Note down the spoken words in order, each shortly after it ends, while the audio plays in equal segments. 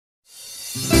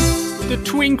The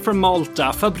twink from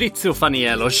Malta, Fabrizio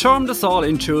Faniello, charmed us all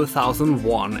in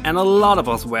 2001, and a lot of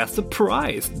us were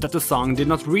surprised that the song did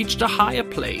not reach the higher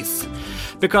place.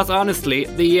 Because honestly,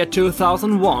 the year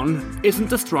 2001 isn't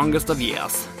the strongest of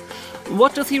years.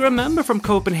 What does he remember from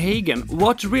Copenhagen?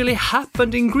 What really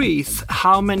happened in Greece?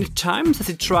 How many times has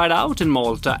he tried out in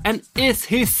Malta? And is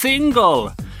he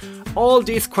single? All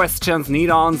these questions need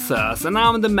answers, and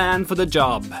I'm the man for the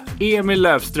job. Emil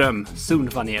Löfström, soon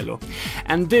Faniello.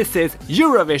 And this is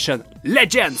Eurovision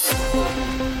Legends!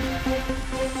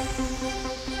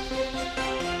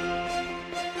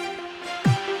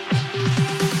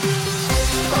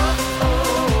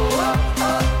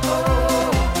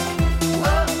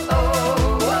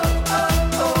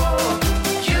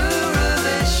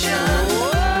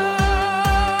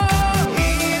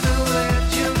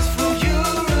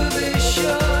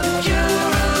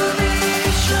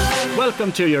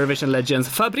 Welcome to Eurovision Legends,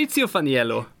 Fabrizio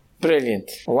Faniello.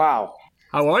 Brilliant. Wow.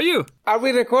 How are you? Are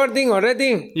we recording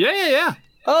already? Yeah.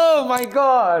 Oh my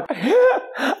god.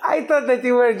 I thought that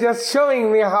you were just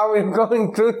showing me how you're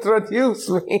going to introduce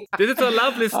me. This is a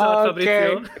lovely start,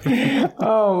 okay. Fabrizio.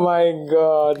 Oh my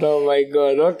god.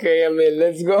 Okay, Emil,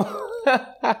 let's go.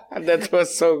 That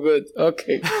was so good.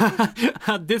 Okay.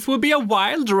 This will be a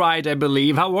wild ride, I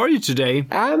believe. How are you today?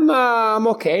 I'm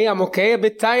okay. A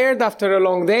bit tired after a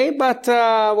long day, but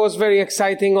was very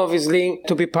exciting, obviously,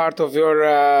 to be part of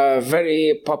your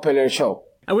very popular show.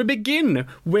 And we begin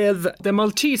with the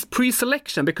Maltese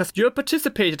pre-selection, because you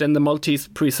participated in the Maltese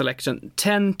pre-selection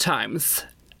 10 times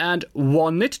and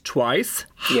won it twice.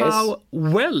 Yes. How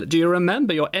well do you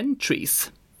remember your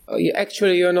entries?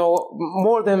 Actually, you know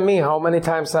more than me how many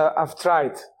times I've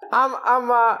tried.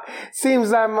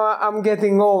 Seems I'm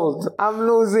getting old. I'm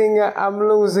losing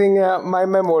my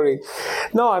memory.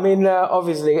 No, I mean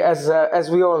obviously as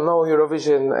we all know,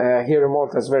 Eurovision here in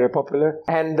Malta is very popular,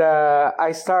 and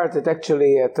I started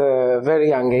actually at a very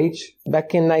young age.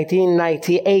 Back in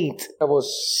 1998, I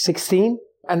was 16.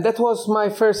 And that was my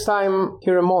first time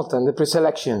here in Malta in the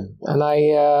pre-selection, and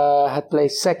I had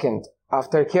placed second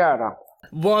after Chiara.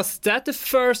 Was that the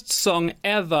first song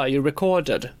ever you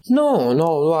recorded?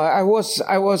 No.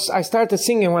 I started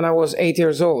singing when I was 8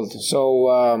 years old. So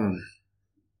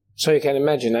you can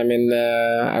imagine. I mean,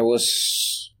 I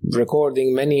was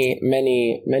recording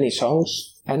many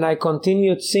songs, and I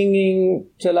continued singing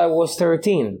till I was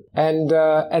 13. And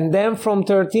then from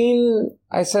 13,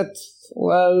 I said,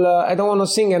 well, I don't want to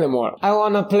sing anymore. I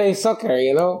want to play soccer,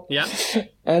 you know? Yeah.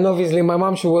 And obviously my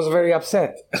mom, she was very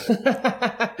upset.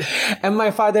 And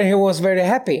my father, he was very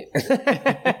happy.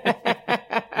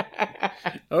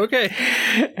 Okay.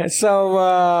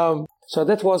 So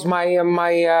that was my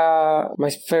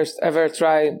first ever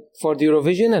try for the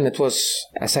Eurovision, and it was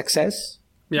a success.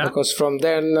 Yeah. Because from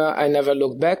then I never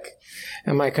looked back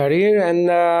in my career,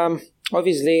 and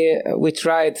obviously we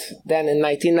tried then in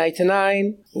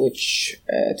 1999, which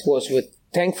it was with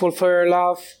Thankful for Your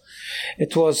Love.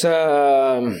 It was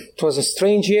a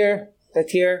strange year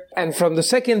that year, and from the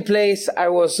second place I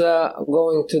was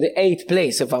going to the 8th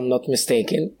place, if I'm not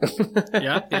mistaken.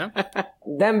 Yeah.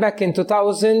 Then back in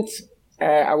 2000,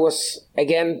 I was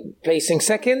again placing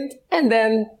second, and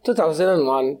then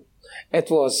 2001, it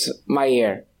was my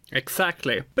year.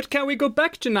 Exactly. But can we go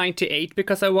back to 98?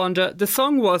 Because I wonder, the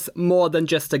song was More Than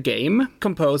Just a Game,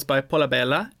 composed by Paula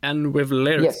Bella and with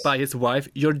lyrics by his wife,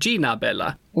 Georgina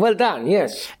Bella. Well done,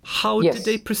 yes. How did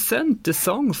they present the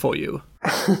song for you?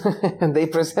 They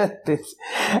presented.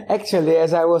 Actually,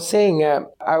 as I was saying,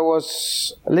 I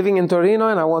was living in Torino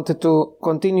and I wanted to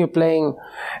continue playing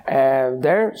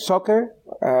there, soccer.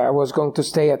 I was going to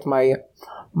stay at my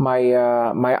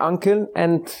uncle,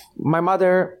 and my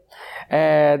mother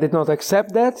did not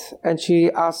accept that, and she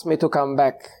asked me to come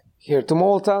back here to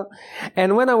Malta.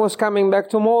 And when I was coming back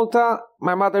to Malta,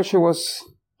 my mother, she was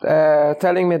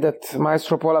telling me that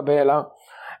Maestro Paula Bella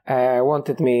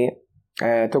wanted me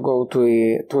to go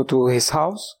to his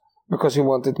house because he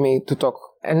wanted me to talk.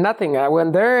 And nothing. I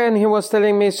went there and he was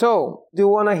telling me, so, do you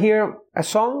want to hear a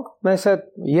song? And I said,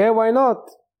 yeah, why not?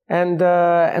 And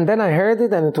then I heard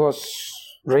it and it was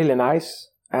really nice.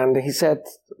 And he said,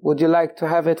 would you like to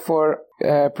have it for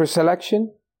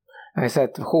pre-selection? I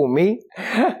said, who, me?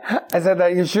 I said, are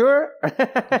you sure?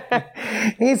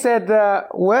 He said,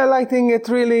 well, I think it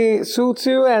really suits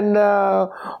you, and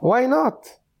why not?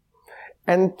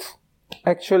 And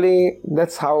actually,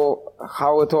 that's how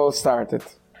it all started.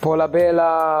 Paula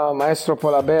Bella, Maestro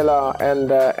Paula Bella,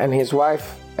 and his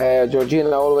wife,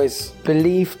 Georgina, always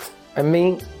believed in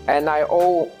me, and I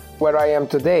owe where I am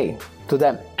today to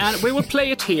them. And we will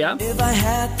play it here. If I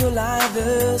had to light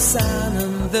the sun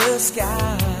in the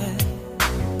sky,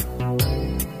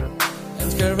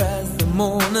 caress the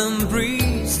morning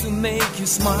breeze to make you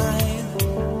smile.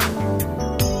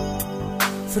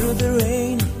 Through the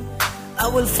rain, I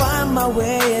will find my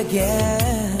way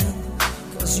again.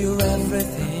 'Cause you're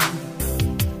everything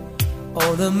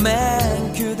all a man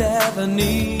could ever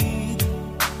need.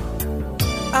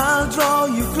 I'll draw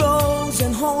you close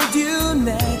and hold you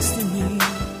next to me.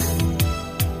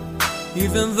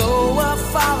 Even though we're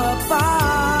far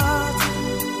apart,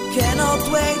 cannot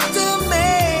wait to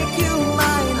make you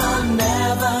mine. I'll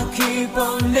never keep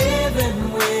on living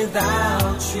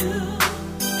without you.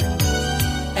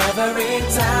 Every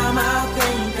time I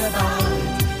think about it,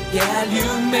 yeah, you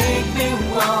make me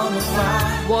wanna cry.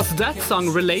 Was that song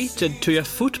related to your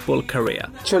football career?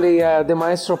 Actually, the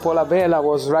maestro Paul Abela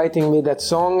was writing me that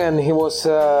song, and he was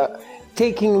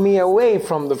taking me away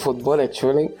from the football,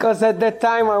 actually. Because at that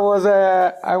time I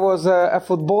was a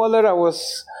footballer. I was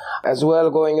as well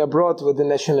going abroad with the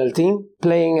national team,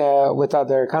 playing with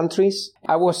other countries.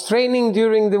 I was training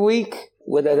during the week.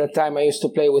 At that time I used to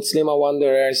play with Slima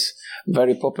Wanderers,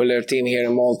 very popular team here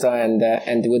in Malta,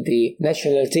 and with the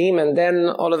national team. And then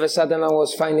all of a sudden I was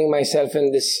finding myself in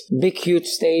this big, huge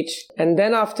stage. And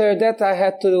then after that I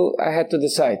had to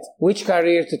decide which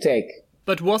career to take.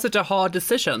 But was it a hard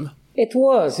decision? It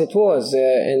was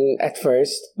at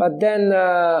first, but then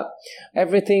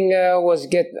everything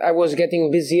I was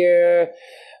getting busier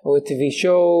with TV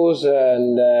shows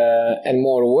and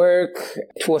more work.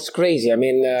 It was crazy. I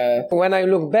mean, when I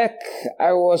look back,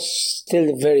 I was still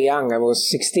very young. I was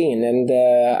 16, and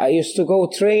I used to go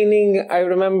training, I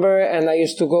remember, and I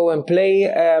used to go and play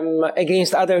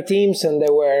against other teams, and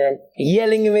they were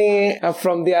yelling me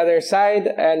from the other side,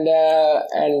 and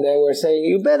they were saying,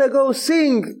 "You better go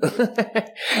sing,"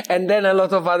 and then a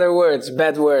lot of other words,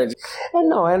 bad words.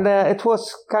 And it was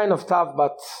kind of tough,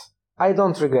 but I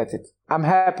don't regret it. I'm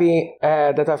happy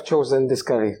that I've chosen this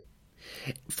career.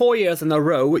 4 years in a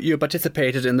row, you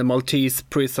participated in the Maltese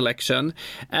pre-selection,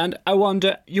 and I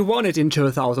wonder, you won it in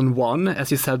 2001, as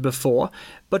you said before,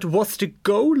 but was the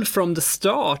goal from the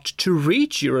start to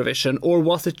reach Eurovision, or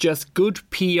was it just good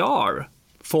PR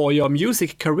for your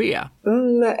music career?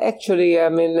 Actually, I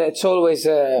mean, it's always,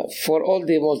 for all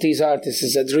the Maltese artists,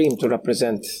 it's a dream to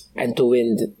represent and to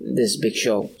win this big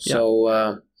show. Yeah.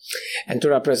 So, and to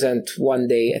represent one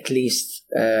day at least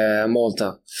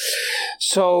Malta.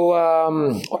 So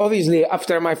obviously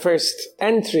after my first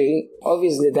entry,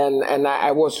 then, and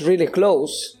I was really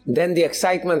close, then the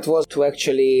excitement was to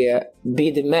actually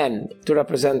be the man to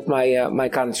represent my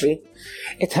country.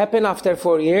 It happened after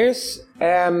 4 years.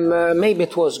 Maybe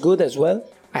it was good as well.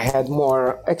 I had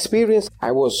more experience.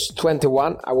 I was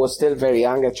 21. I was still very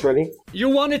young, actually. You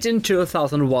won it in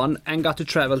 2001 and got to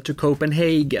travel to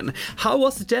Copenhagen. How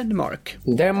was Denmark?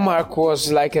 Denmark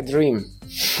was like a dream.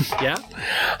 Yeah?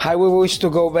 I would wish to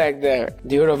go back there.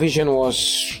 The Eurovision was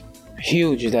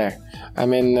huge there. I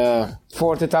mean,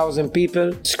 40,000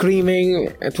 people screaming.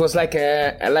 It was like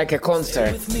a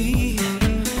concert. With me,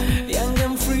 young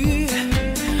and free,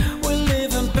 we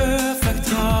live in perfect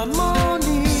harmony.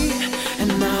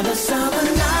 Another summer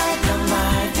night, I'm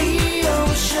by the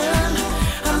ocean,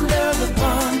 under the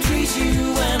palm trees, you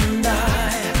and I,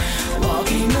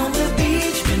 walking on the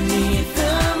beach beneath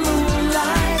the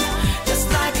moonlight, just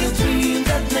like a dream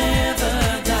that never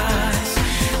dies,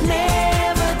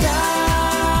 never dies,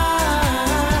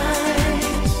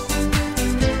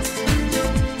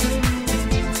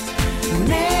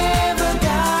 never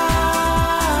dies.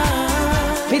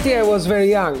 Pity I was very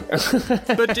young.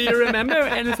 But do you remember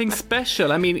anything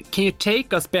special? I mean, can you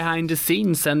take us behind the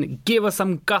scenes and give us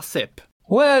some gossip?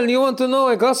 Well, you want to know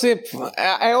a gossip?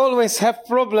 I always have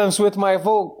problems with my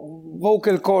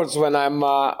vocal cords when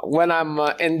I'm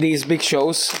in these big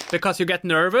shows. Because you get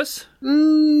nervous?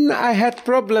 I had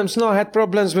problems. No, I had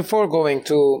problems before going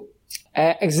to.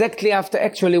 Exactly after,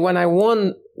 actually, when I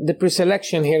won the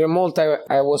pre-selection here in Malta,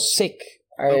 I was sick.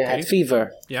 I had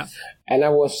fever. Yeah. And I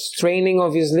was training,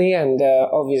 obviously, and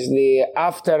obviously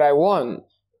after I won,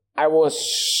 I was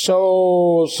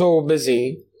so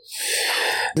busy.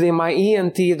 My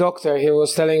ENT doctor, he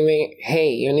was telling me, "Hey,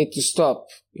 you need to stop.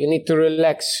 You need to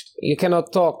relax. You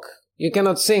cannot talk. You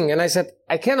cannot sing." And I said,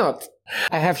 "I cannot.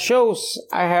 I have shows.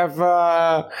 I have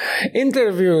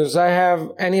interviews.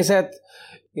 And he said,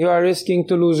 "You are risking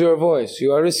to lose your voice.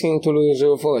 You are risking to lose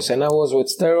your voice." And I was with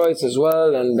steroids as well,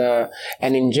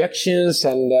 and injections.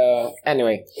 And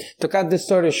anyway, to cut the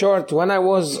story short, when I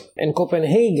was in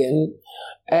Copenhagen,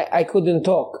 I couldn't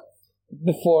talk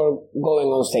before going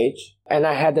on stage. And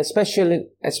I had a special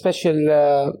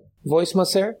voice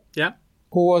masser. Yeah.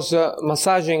 Who was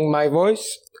massaging my voice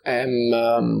and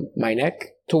my neck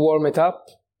to warm it up.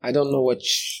 I don't know which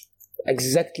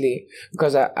exactly,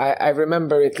 because I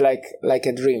remember it like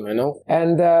a dream, you know.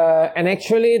 And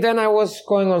actually, then I was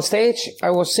going on stage,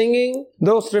 I was singing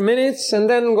those 3 minutes, and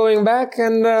then going back,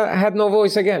 and I had no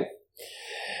voice again.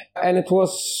 And it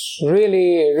was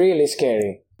really, really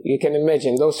scary. You can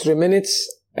imagine those 3 minutes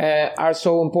are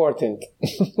so important.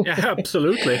 Yeah,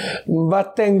 absolutely.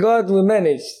 But thank God we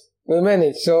managed.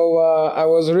 So I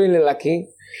was really lucky.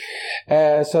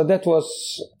 So that was,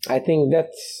 I think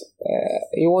that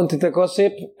you wanted a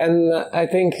gossip, and I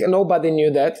think nobody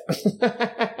knew that.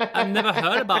 I've never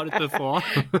heard about it before.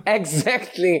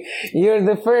 Exactly. You're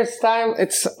the first time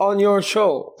it's on your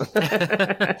show.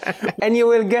 And you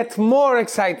will get more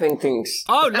exciting things.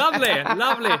 Oh, lovely,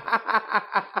 lovely.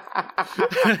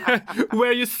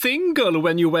 Were you single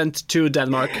when you went to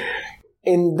Denmark?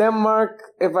 In Denmark,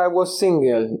 if I was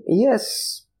single,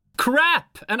 yes.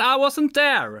 Crap! And I wasn't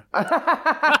there.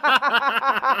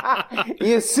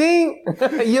 You see?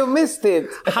 You missed it.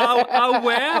 How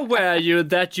aware were you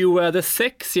that you were the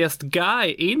sexiest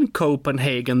guy in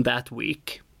Copenhagen that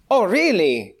week? Oh,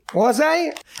 really? Was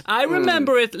I? I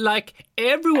remember it like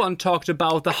everyone talked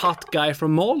about the hot guy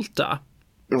from Malta.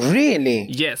 Really?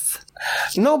 Yes.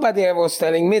 Nobody was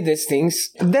telling me these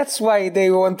things. That's why they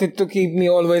wanted to keep me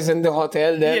always in the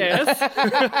hotel then. Yes.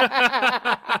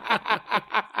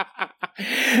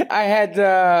 I had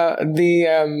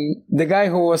the guy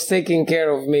who was taking care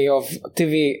of me of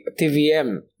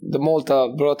TVM, the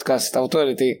Malta Broadcast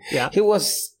Authority. Yeah. He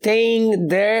was staying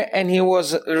there, and he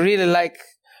was really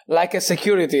like a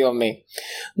security on me.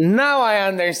 Now I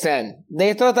understand.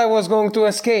 They thought I was going to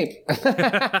escape.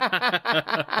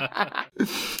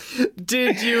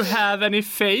 Did you have any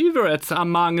favorites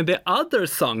among the other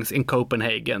songs in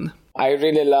Copenhagen? I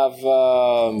really love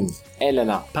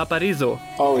Elena. Paparizou.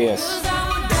 Oh, yes.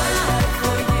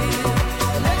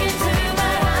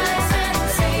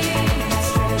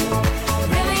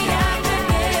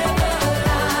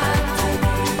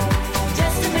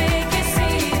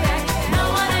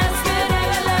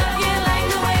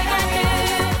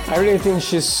 I really think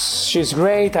she's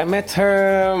great. I met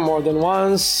her more than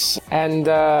once, and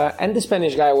the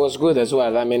Spanish guy was good as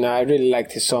well. I mean, I really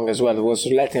liked his song as well. It was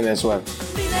Latin as well.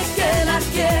 Dile que la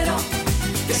quiero,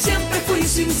 que siempre fui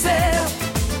sincero.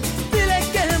 Dile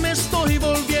que me estoy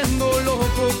volviendo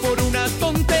loco por una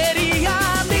tontería.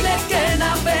 Dile que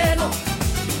navego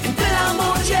entre el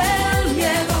amor y el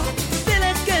miedo.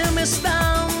 Dile que me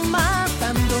está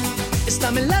matando esta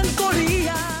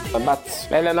melancolía. But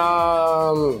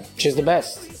Elena, she's the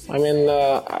best. I mean,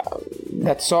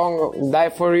 that song, Die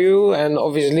For You, and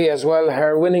obviously as well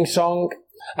her winning song.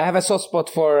 I have a soft spot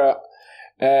for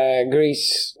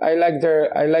Greece. I like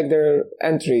their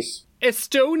entries.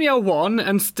 Estonia won,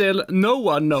 and still no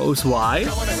one knows why.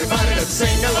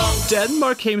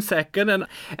 Denmark came second,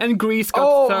 and Greece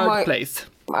got third place.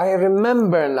 I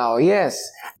remember now, yes.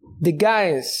 The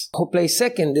guys who play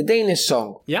second, the Danish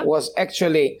song, was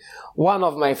actually one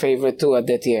of my favorite too at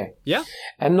that year. Yeah.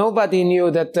 And nobody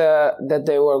knew that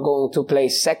they were going to play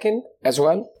second as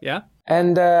well. Yeah.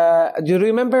 And do you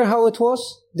remember how it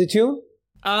was, the tune?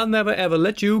 I'll never ever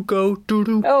let you go.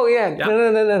 Doo-doo. Oh, yeah.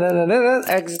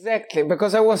 Exactly.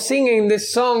 Because I was singing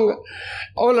this song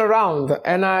all around,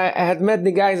 and I had met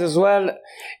the guys as well,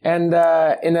 and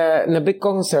in a big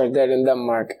concert there in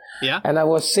Denmark. Yeah. And I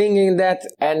was singing that,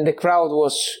 and the crowd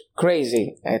was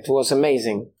crazy. It was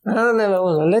amazing. I'll never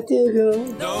wanna let you go.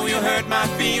 Though you hurt my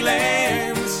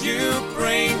feelings, you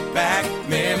bring back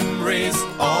memories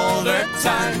all the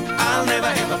time. I'll never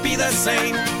ever be the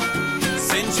same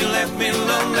since you left me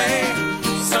lonely.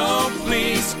 So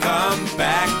please come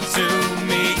back to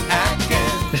me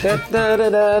again.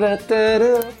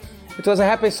 It was a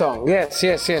happy song. Yes.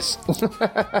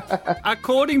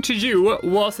 According to you,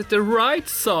 was it the right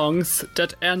songs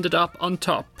that ended up on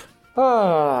top?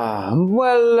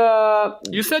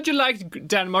 You said you liked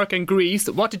Denmark and Greece.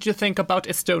 What did you think about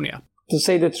Estonia? To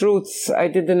say the truth, I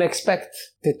didn't expect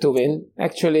it to win.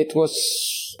 Actually, it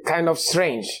was kind of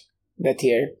strange that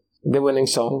year, the winning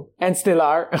song, and still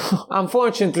are.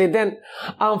 Unfortunately, then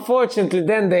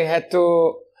they had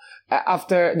to,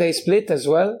 after they split as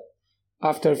well,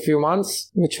 after a few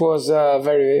months, which was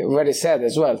very, very sad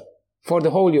as well. For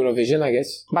the whole Eurovision, I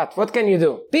guess. But what can you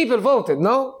do? People voted,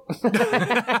 no?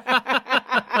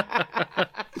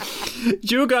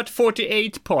 You got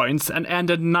 48 points and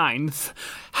ended 9th.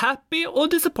 Happy or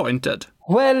disappointed?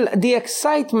 Well, the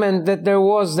excitement that there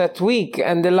was that week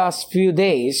and the last few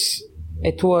days,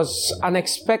 it was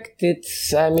unexpected.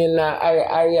 I mean,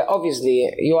 I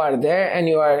obviously, you are there and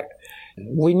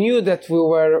we knew that we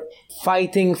were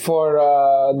fighting for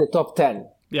the top 10.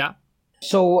 Yeah.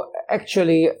 So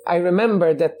actually, I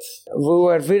remember that we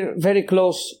were very, very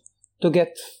close to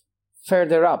get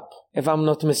further up, if I'm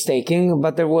not mistaken.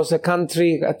 But there was a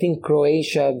country, I think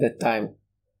Croatia at that time.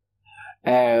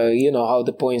 You know how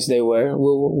the points they were.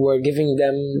 We were giving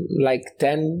them like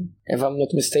 10, if I'm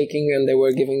not mistaken, and they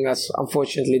were giving us,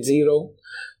 unfortunately, 0.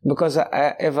 Because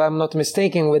if I'm not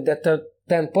mistaken, with that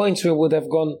 10 points, we would have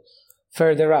gone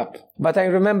further up. But I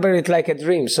remember it like a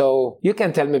dream, so you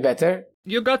can tell me better.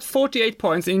 You got 48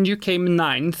 points and you came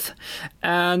 9th.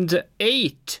 And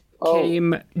 8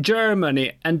 came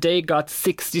Germany, and they got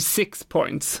 66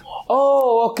 points.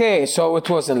 Oh, okay. So it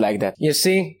wasn't like that. You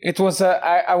see, it was.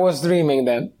 I was dreaming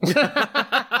then.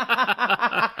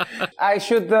 I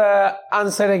should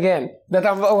answer again that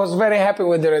I was very happy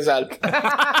with the result.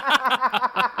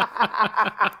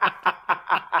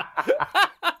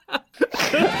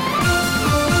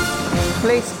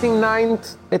 Placing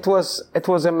 9th, it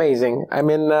was amazing. I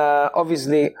mean,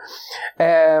 obviously,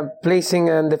 placing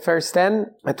in the first 10,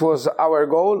 it was our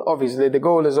goal. Obviously, the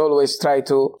goal is always try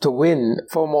to win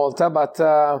for Malta, but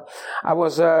I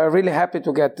was really happy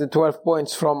to get the 12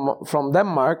 points from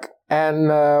Denmark,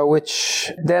 and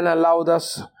which then allowed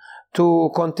us to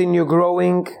continue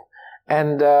growing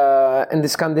and in the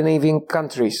Scandinavian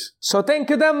countries. So thank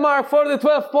you, Denmark, for the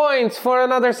 12 points for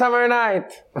Another Summer Night.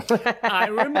 I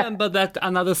remember that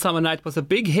Another Summer Night was a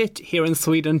big hit here in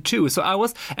Sweden too. So I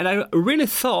really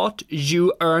thought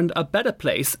you earned a better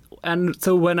place. And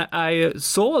so when I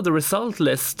saw the result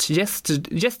list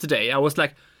yesterday, I was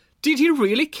like, did he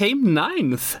really came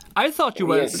 9th? I thought you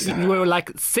were Yes. you were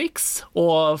like 6th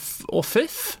or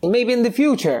 5th. Maybe in the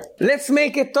future. Let's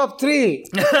make it top 3.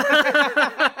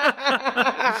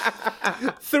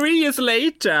 3 years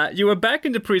later, you were back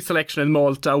in the pre-selection in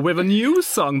Malta with a new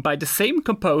song by the same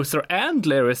composer and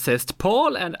lyricist,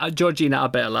 Paul and Georgina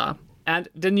Abela. And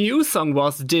the new song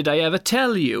was Did I Ever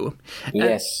Tell You?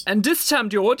 Yes. And this time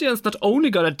the audience not only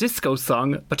got a disco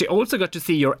song, but they also got to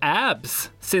see your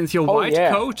abs, since your white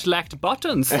yeah. coat lacked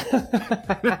buttons.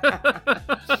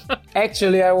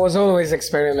 Actually, I was always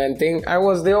experimenting. I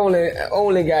was the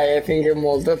only guy, I think, in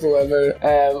Malta to ever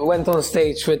went on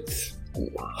stage with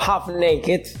half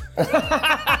naked.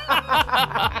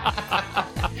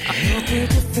 Your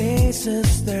pretty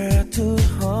faces there to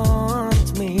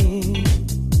haunt me.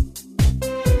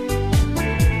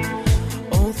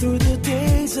 All through the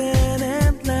days and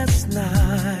endless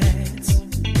nights,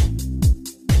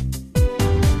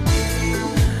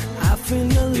 I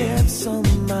feel your lips on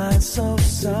mine so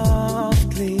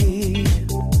softly.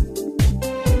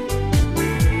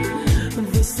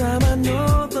 This time I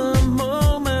know the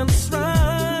moment's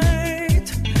right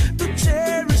to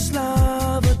cherish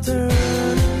love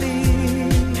eternally.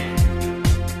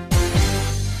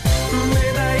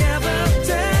 Did I ever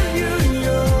tell you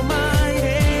you're my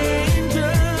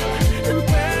angel in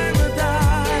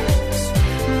paradise?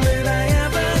 Did I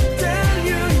ever tell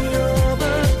you you're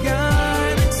the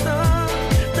guiding star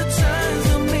that shines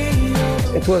on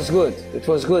me? It was good. It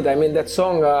was good. I mean, that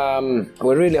song,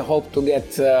 we really hope to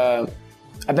get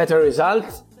a better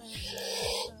result.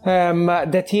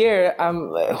 That year,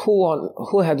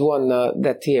 who had won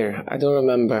that year? I don't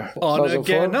remember. On 2004?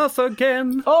 again, off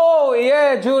again. Oh,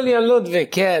 yeah, Julian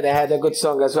Ludwig. Yeah, they had a good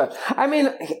song as well. I mean,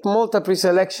 Malta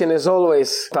pre-selection is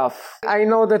always tough. I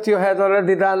know that you had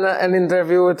already done an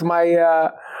interview with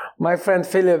my friend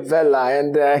Philip Vella,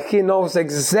 and he knows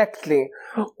exactly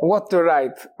what to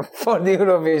write for the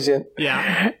Eurovision.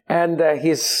 Yeah. And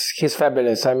he's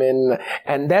fabulous. I mean,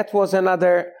 and that was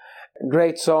another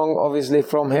great song, obviously,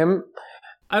 from him.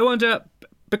 I wonder,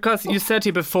 because you said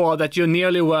here before that you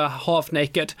nearly were half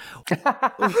naked.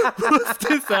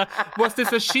 Was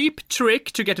this a cheap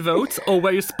trick to get votes, or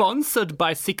were you sponsored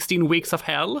by 16 Weeks of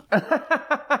Hell?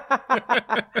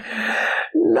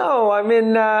 No, I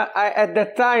mean, at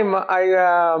that time,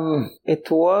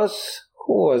 it was,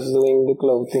 who was doing the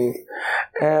clothing?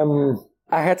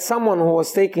 I had someone who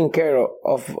was taking care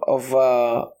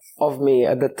of me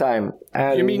at the time.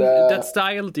 And, You mean that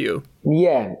styled you?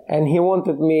 Yeah, and he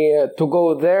wanted me to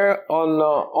go there on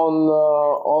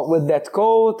with that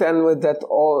coat and with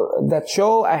that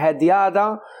show. I had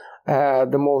Yada,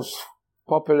 the most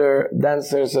popular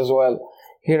dancers as well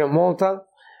here in Malta,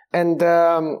 and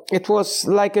it was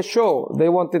like a show. They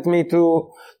wanted me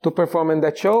to perform in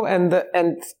that show, and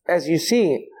as you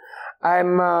see, I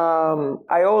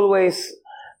always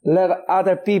let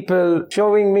other people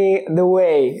showing me the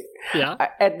way. Yeah.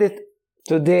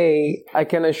 Today, I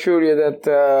can assure you that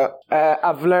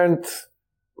I've learned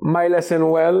my lesson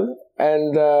well,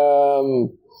 and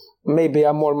maybe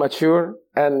I'm more mature.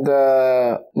 And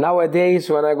nowadays,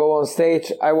 when I go on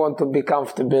stage, I want to be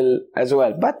comfortable as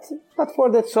well. But for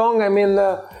that song, I mean,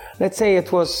 let's say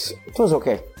it was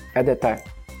okay at that time.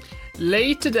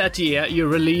 Later that year, you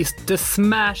released the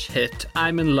smash hit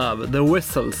I'm in Love, the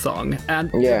Whistle song, and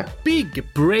Yeah. the big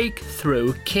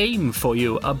breakthrough came for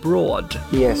you abroad.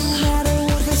 Yes. No matter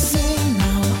what they say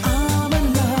now, I'm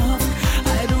in love.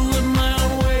 I do it my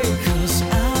own way 'cause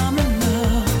I'm in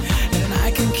love. And I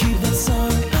can keep that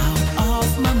song out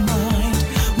of my mind,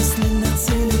 whistling that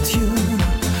silly tune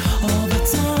all the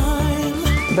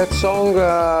time. That song,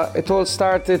 it all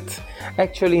started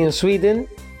actually in Sweden.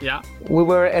 Yeah. We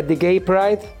were at the Gay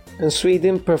Pride in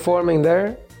Sweden performing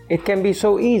there. It can be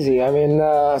so easy. I mean,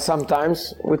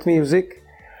 sometimes with music.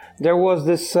 There was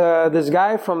this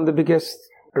guy from the biggest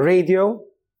radio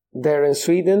there in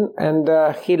Sweden, and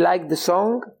he liked the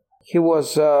song. He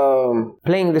was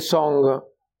playing the song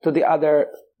to the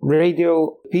other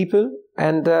radio people,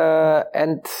 and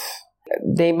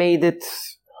they made it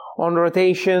on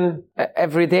rotation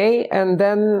every day, and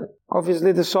then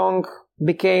obviously the song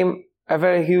became a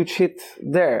very huge hit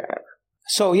there.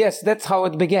 So yes, that's how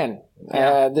it began.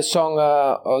 The song,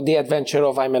 The Adventure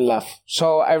of I'm in Love.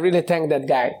 So I really thank that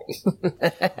guy.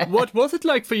 What was it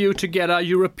like for you to get a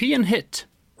European hit?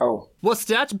 Oh. Was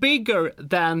that bigger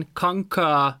than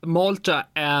conquer Malta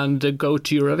and go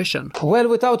to Eurovision? Well,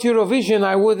 without Eurovision,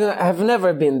 I would have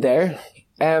never been there.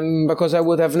 Because I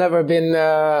would have never been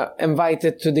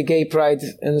invited to the Gay Pride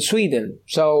in Sweden.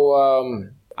 So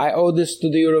I owe this to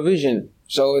the Eurovision.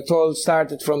 So it all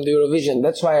started from the Eurovision.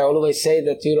 That's why I always say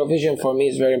that Eurovision for me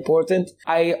is very important.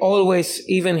 I always,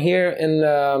 even here in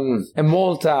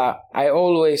Malta, I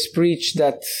always preach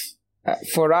that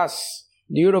for us,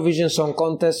 the Eurovision Song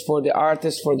Contest for the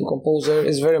artist, for the composer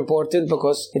is very important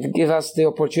because it gives us the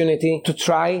opportunity to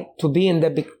try to be in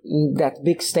that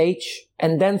big stage.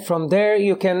 And then from there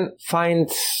you can find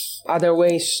other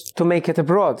ways to make it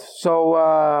abroad. So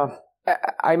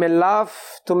I'm in love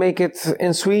to make it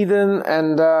in Sweden,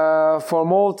 and for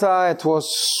Malta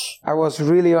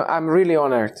I'm really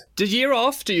honored. The year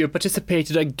after, you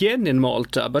participated again in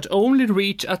Malta, but only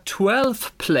reached a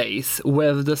 12th place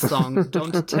with the song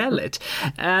Don't Tell It.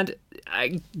 And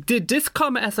did this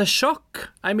come as a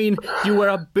shock? I mean, you were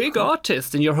a big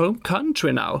artist in your home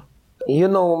country now. You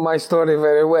know my story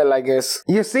very well, I guess.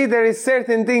 You see, there is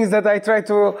certain things that I try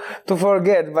to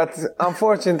forget, but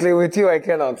unfortunately with you I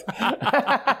cannot.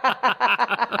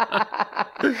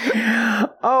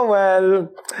 Oh well,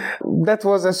 that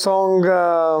was a song,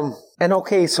 an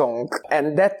okay song.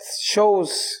 And that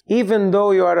shows, even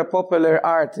though you are a popular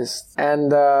artist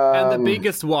and the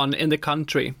biggest one in the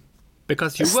country.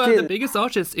 Because you were the biggest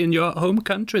artist in your home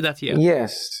country that year.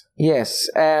 Yes.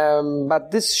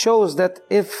 But this shows that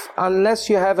unless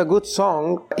you have a good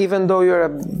song, even though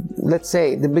you're, let's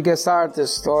say, the biggest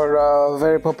artist or a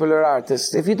very popular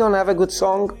artist, if you don't have a good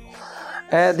song,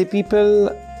 the people,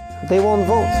 they won't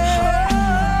vote.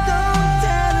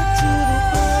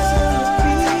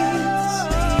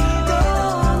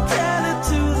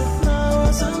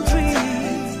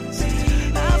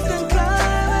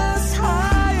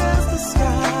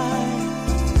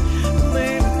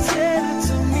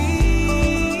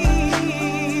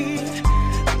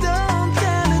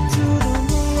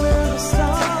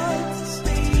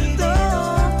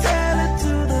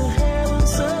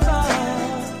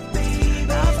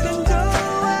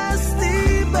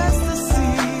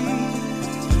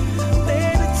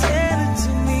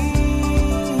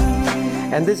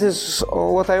 And this is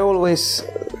what I always,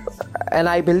 and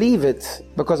I believe it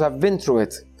because I've been through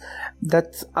it,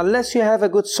 that unless you have a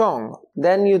good song,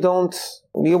 then you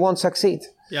won't succeed.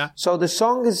 Yeah. So the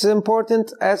song is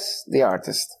important as the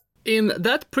artist. In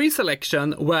that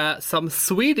pre-selection were some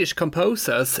Swedish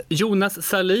composers, Jonas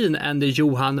Salin and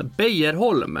Johan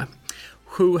Beijerholm,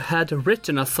 who had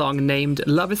written a song named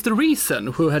Love is the Reason,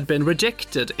 who had been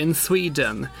rejected in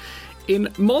Sweden. In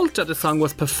Malta, the song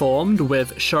was performed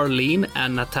with Charlene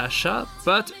and Natasha,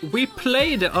 but we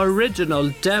play the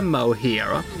original demo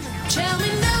here. Tell me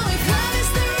now if love is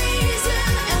the reason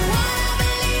and what I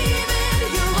believe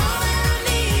in. You're all that I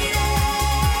need.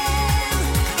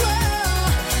 Whoa,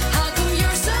 how come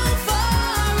you're so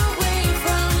far away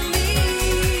from me?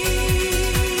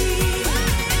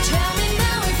 Tell me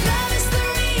now if love is the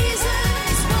reason,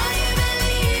 it's what you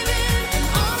believe in and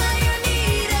all that you're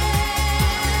needing.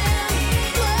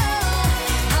 Whoa,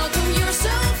 how come you're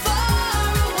so far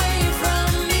away from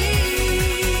me?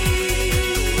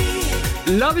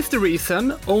 Love is the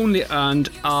Reason only earned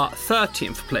a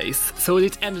 13th place, so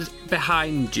it ended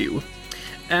behind you.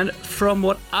 And from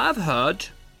what I've heard,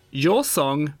 your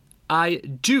song I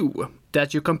Do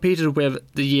that you competed with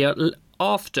the year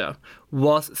after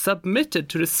was submitted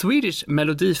to the Swedish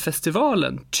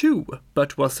Melodifestivalen too,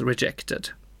 but was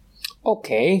rejected.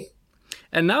 Okay.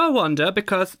 And now I wonder,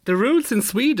 because the rules in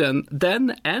Sweden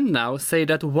then and now say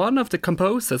that one of the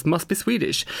composers must be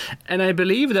Swedish. And I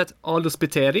believe that Aldo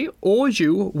Spiteri or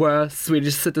you were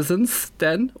Swedish citizens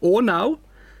then or now.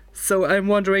 So I'm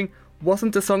wondering,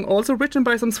 wasn't the song also written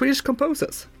by some Swedish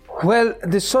composers? Well,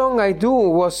 the song I do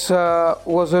was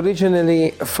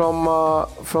originally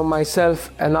from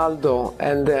myself and Aldo,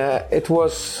 and it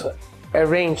was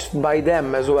arranged by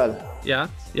them as well. Yeah.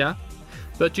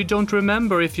 But you don't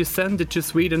remember if you sent it to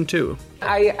Sweden too?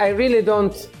 I really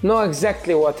don't know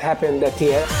exactly what happened that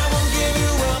year.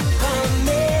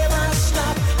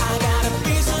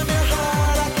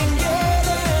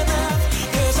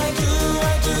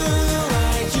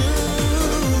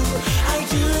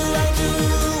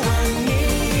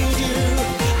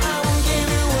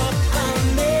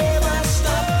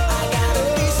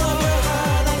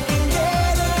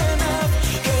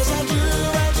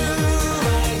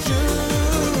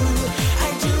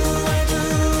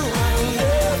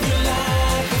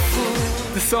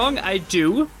 The song I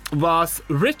Do was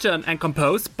written and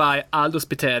composed by Aldo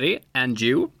Spiteri and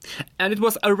you, and it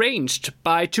was arranged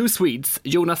by two Swedes,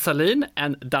 Jonas Salin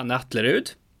and Danne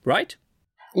Atlerud, right?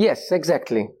 Yes,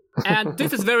 exactly. And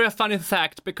this is very funny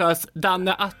fact, because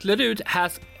Danne Atlerud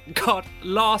has got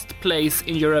last place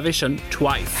in Eurovision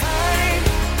twice.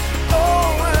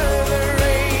 Oh,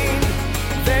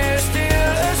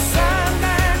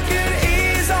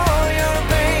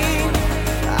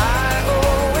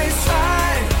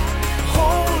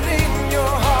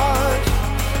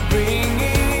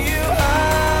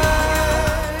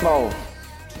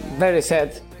 very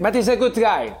sad. But he's a good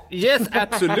guy. Yes,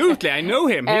 absolutely. I know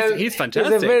him. He's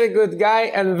fantastic. He's a very good guy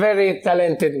and very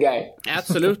talented guy.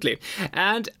 Absolutely.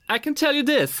 And I can tell you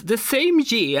this, the same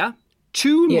year,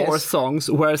 two more songs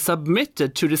were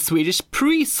submitted to the Swedish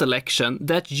pre-selection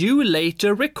that you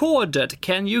later recorded.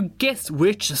 Can you guess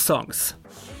which songs?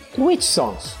 Which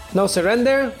songs? No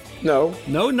Surrender? No.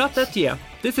 No, not that year.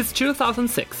 This is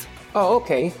 2006. Oh,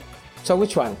 okay. So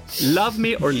which one? Love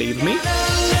Me or Leave Me.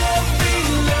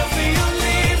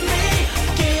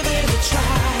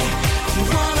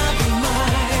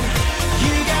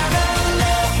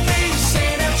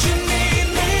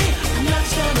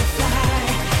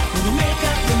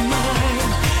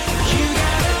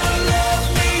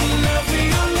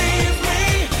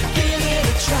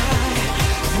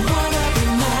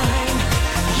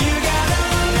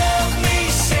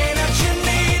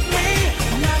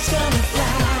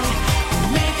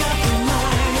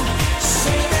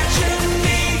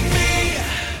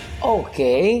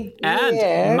 Okay.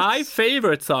 And my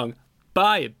favorite song,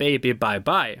 Bye Baby Bye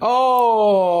Bye.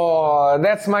 Oh,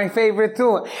 that's my favorite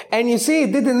too. And you see,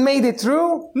 it didn't make it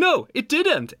through? No, it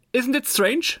didn't. Isn't it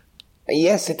strange?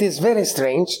 Yes, it is very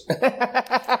strange.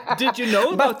 Did you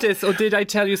know about this, or did I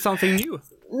tell you something new?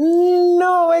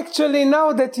 No, actually,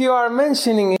 now that you are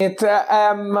mentioning it,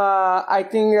 I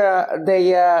think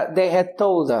they had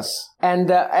told us. And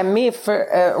me,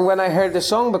 when I heard the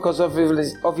song, because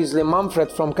obviously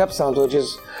Manfred from Capsound, which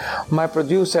is my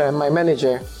producer and my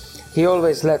manager, he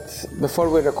always before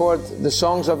we record the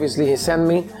songs, obviously he sent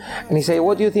me, and he said,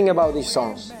 what do you think about these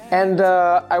songs? And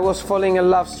I was falling in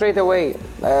love straight away,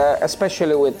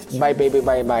 especially with Bye Baby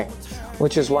Bye Bye,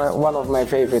 which is one of my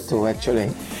favorite too,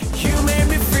 actually. You made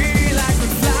me feel like we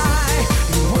fly.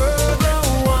 You were the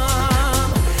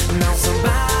one. Now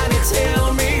somebody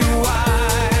tell me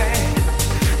why.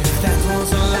 If that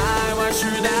was a lie, why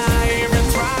should I even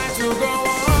try to go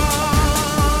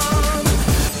on?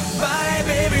 Bye,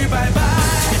 baby, bye,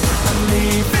 bye. I'm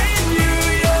leaving you.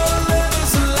 Your love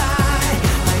is a lie.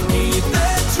 I need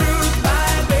the truth.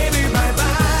 Bye, baby, bye,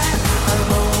 bye.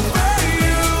 I'm over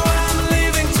you. I'm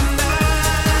leaving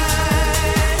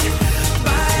tonight.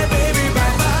 Bye, baby,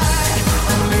 bye, bye.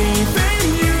 I'm leaving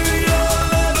you. Your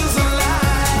love is a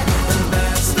lie, and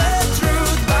that's the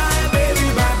truth. Bye, baby,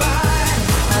 bye, bye.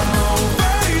 I'm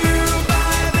over you.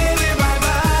 Bye, baby, bye,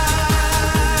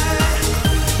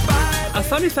 bye. A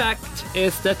funny fact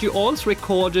is that you also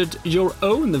recorded your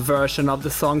own version of the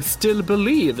song Still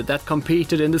Believe that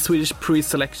competed in the Swedish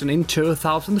pre-selection in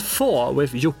 2004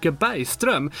 with Jocke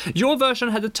Bergström. Your version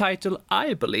had the title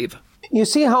I Believe. You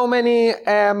see how many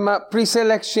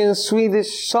pre-selection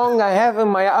Swedish songs I have in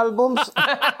my albums?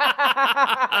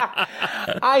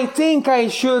 I think I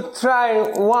should try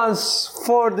once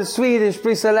for the Swedish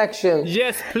pre-selection.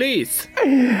 Yes, please.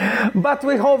 But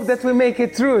we hope that we make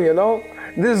it through, you know?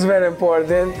 This is very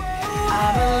important.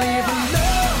 I believe in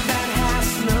love that has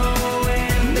no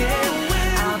ending.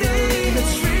 I believe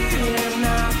it's real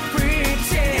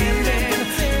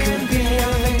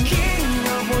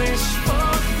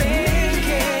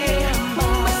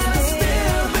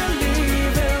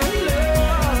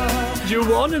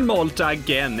on in Malta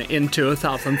again in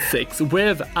 2006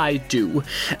 with I Do,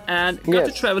 and got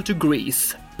to travel to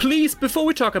Greece. Please, before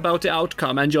we talk about the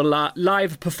outcome and your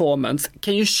live performance,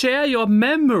 can you share your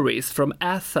memories from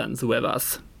Athens with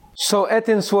us? So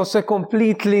Athens was a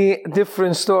completely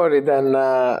different story than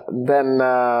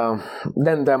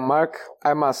Denmark.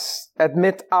 I must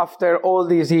admit, after all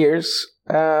these years,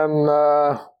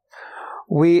 it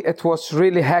was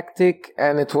really hectic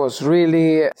and it was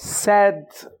really sad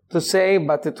to say,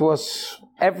 but it was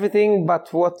everything but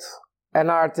what an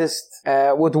artist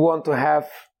would want to have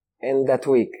in that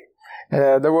week.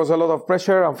 There was a lot of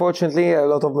pressure, unfortunately, a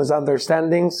lot of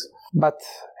misunderstandings, but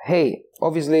hey,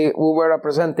 obviously we were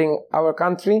representing our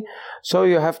country, so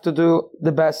you have to do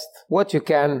the best what you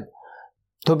can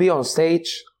to be on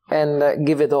stage and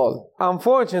give it all.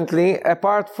 Unfortunately,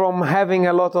 apart from having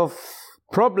a lot of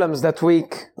problems that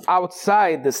week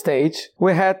outside the stage,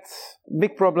 we had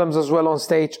big problems as well on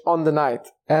stage on the night.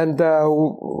 And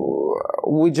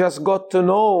we just got to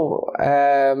know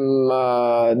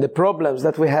the problems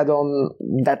that we had on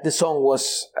that the song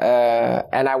was,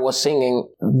 and I was singing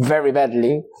very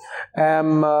badly.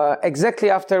 Exactly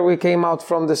after we came out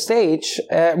from the stage,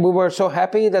 we were so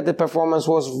happy that the performance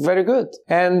was very good.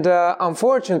 And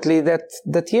unfortunately,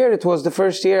 that year, it was the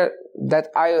first year that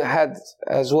I had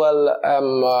as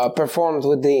well performed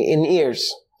with the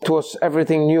in-ears. It was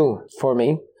everything new for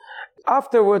me.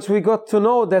 Afterwards, we got to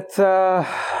know that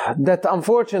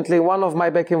unfortunately one of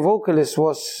my backing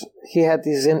vocalists he had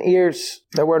his in-ears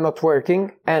that were not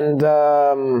working, and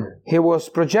he was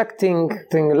projecting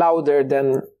thing louder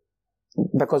than,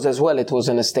 because as well it was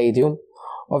in a stadium,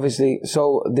 obviously,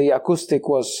 so the acoustic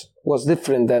was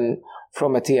different than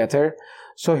from a theater.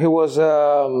 So he was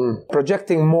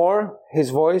projecting more his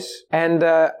voice, and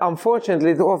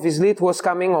unfortunately, obviously, it was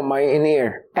coming on my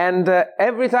in-ear. And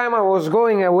every time I was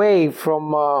going away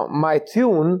from my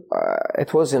tune,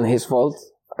 it wasn't his fault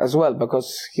as well,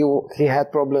 because he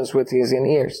had problems with his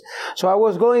in-ears. So I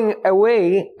was going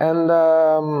away and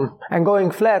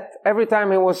going flat every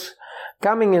time he was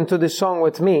coming into the song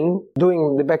with me,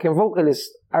 doing the backing vocalist.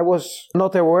 I was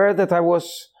not aware that I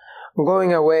was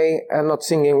going away and not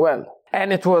singing well.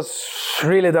 And it was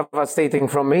really devastating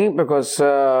for me, because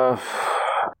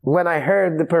when I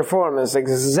heard the performance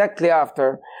exactly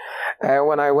after,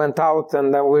 when I went out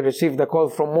and then we received a call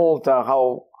from Malta,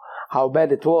 how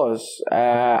bad it was,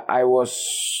 I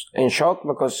was in shock,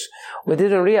 because we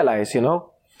didn't realize,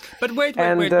 But wait.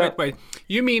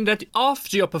 You mean that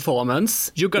after your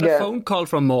performance, you got a phone call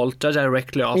from Malta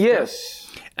directly after? Yes.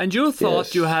 And you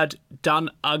thought you had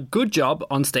done a good job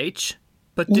on stage?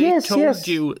 But they told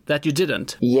you that you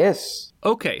didn't? Yes.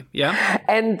 Okay, yeah.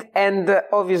 And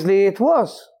obviously it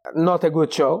was not a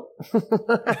good show.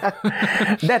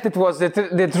 That it was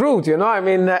the truth, I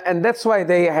mean, and that's why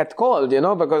they had called,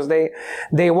 because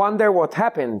they wonder what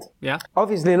happened. Yeah.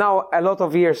 Obviously now a lot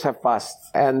of years have passed,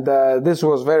 and this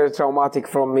was very traumatic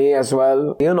for me as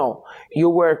well. You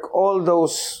work all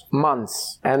those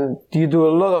months and you do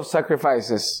a lot of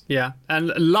sacrifices. Yeah,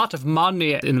 and a lot of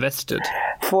money invested.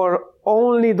 For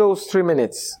only those 3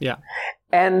 minutes. Yeah.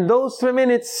 And those 3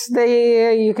 minutes,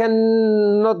 you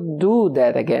cannot do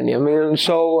that again. I mean,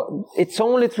 so it's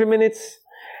only 3 minutes.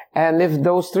 And if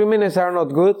those 3 minutes are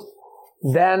not good,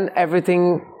 then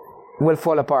everything will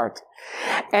fall apart.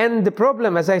 And the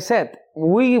problem, as I said,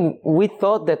 we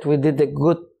thought that we did a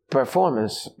good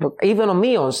performance. But even on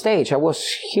me on stage, I was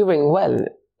hearing well.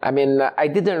 I mean, I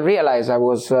didn't realize I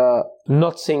was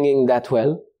not singing that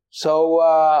well. So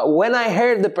when I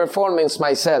heard the performance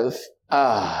myself,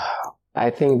 I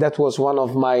think that was one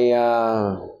of my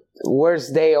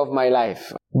worst day of my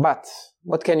life. But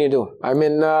what can you do? I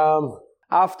mean,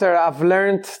 after I've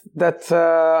learned that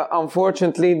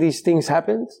unfortunately these things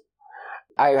happened,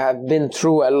 I have been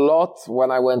through a lot when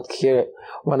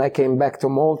I came back to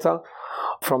Malta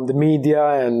from the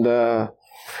media, and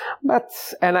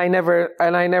I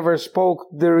never spoke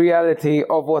the reality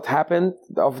of what happened,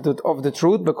 of the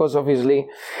truth, because obviously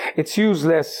it's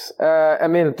useless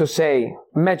to say.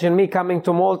 Imagine me coming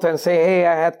to Malta and say, hey,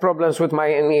 I had problems with my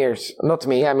in-ears. Not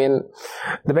me, I mean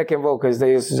the backing vocals,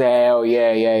 they used to say, oh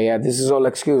yeah, this is all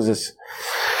excuses.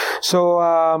 So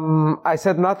I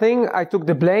said nothing, I took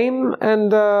the blame,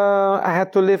 and I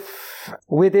had to live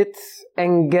with it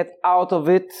and get out of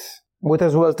it with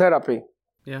as well therapy.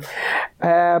 Yeah.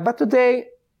 But today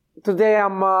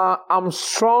I'm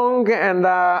strong, and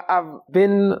I've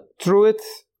been through it,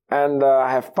 and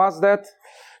I have passed that.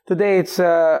 today it's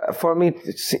for me.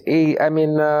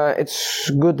 It's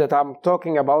good that I'm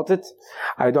talking about it.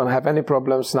 I don't have any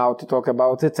problems now to talk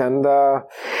about it. And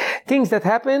things that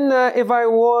happen. If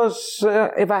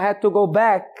I had to go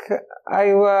back,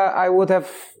 I would have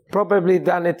probably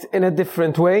done it in a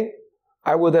different way.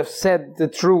 I would have said the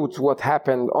truth, what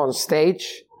happened on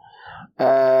stage.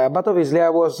 But obviously I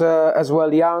was as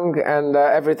well young, and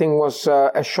everything was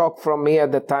a shock from me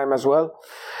at that time as well.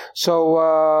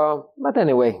 So, but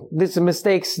anyway, these are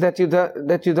mistakes that you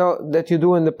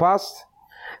do in the past,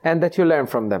 and that you learn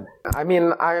from them. I'm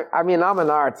an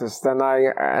artist,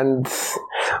 and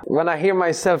when I hear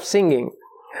myself singing.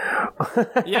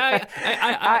 Yeah,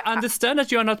 I understand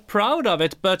that you're not proud of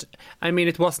it, but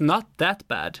it was not that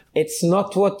bad. It's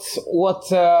not what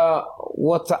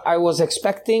I was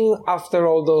expecting after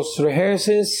all those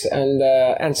rehearsals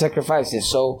and sacrifices.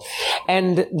 So,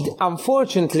 and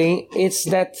unfortunately, it's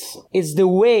the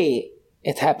way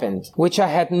it happened, which I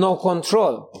had no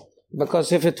control.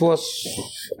 Because if it was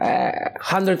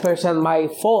 100% my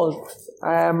fault,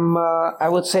 I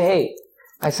would say, hey,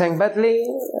 I sang badly,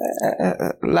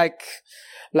 like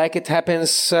it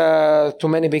happens to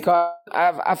many, because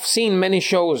I've seen many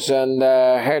shows and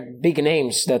heard big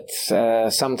names that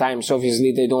sometimes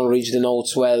obviously they don't reach the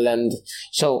notes well, and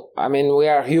so we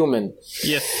are human.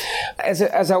 Yes.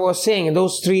 As I was saying,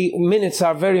 those 3 minutes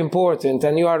are very important,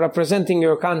 and you are representing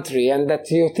your country, and that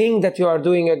you think that you are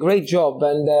doing a great job,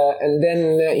 and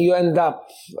then you end up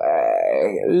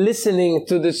listening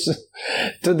to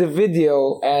the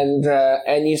video,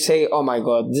 and you say, oh my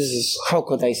God, how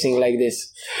could I sing like this?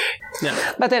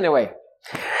 Yeah. But anyway,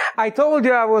 I told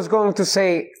you I was going to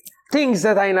say things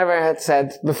that I never had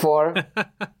said before,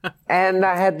 and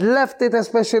I had left it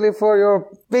especially for your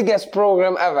biggest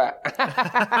program ever.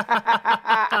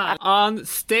 On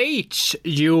stage,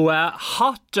 you were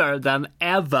hotter than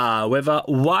ever, with a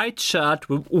white shirt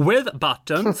with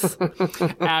buttons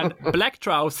and black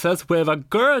trousers with a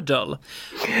girdle.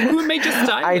 Who made you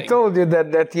styling? I told you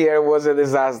that year was a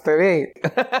disaster, eh?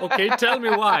 Okay, tell me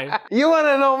why. You want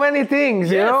to know many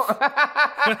things, you know?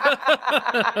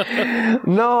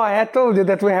 No, I had told you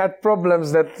that we had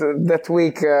problems that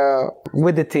week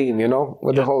with the team,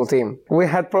 with the whole team. We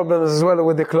had problems as well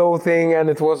with the clothing, and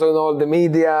it was on all the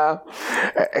media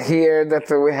here that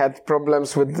we had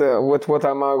problems with what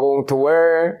am I going to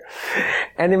wear.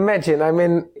 And imagine,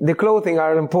 the clothing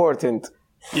are important.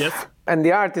 Yes. And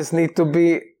the artists need to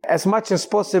be as much as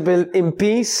possible in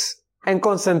peace and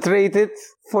concentrated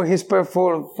for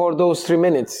those 3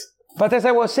 minutes. But as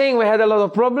I was saying, we had a lot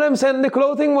of problems, and the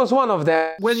clothing was one of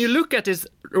them. When you look at it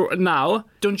now,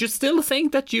 don't you still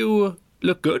think that you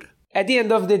look good? At the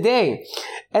end of the day,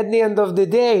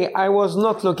 I was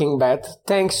not looking bad,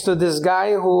 thanks to this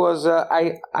guy who was,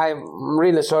 I'm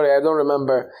really sorry, I don't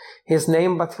remember his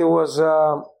name, but he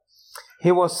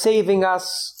was saving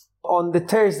us on the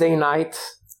Thursday night.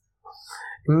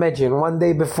 Imagine, one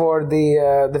day before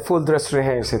the full dress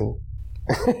rehearsal.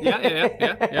 Yeah.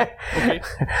 Okay.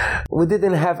 We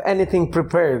didn't have anything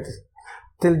prepared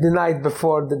till the night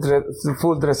before the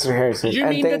full dress rehearsal. You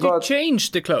mean that you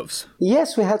changed the clothes?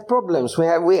 Yes, we had problems.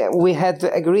 We had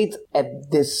agreed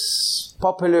at this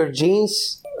popular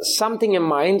jeans, something in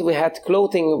mind. We had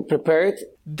clothing prepared.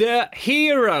 The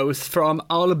heroes from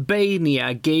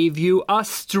Albania gave you a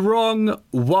strong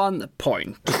 1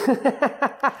 point.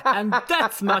 And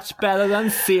that's much better than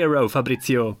 0,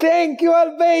 Fabrizio. Thank you,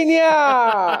 Albania!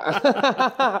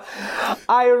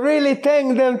 I really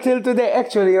thank them till today.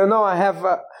 Actually, I have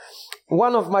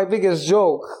one of my biggest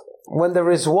joke. When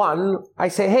there is 1, I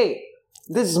say, hey,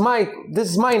 this is my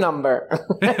number.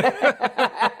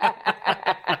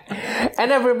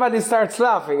 And everybody starts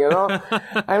laughing,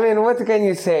 what can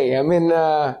you say?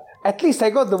 At least I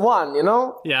got the 1,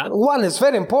 Yeah. 1 is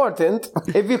very important.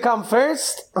 If you come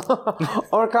first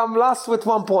or come last with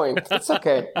 1 point, it's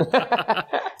okay.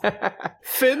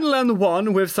 Finland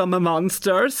won with some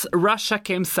monsters, Russia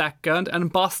came second,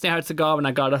 and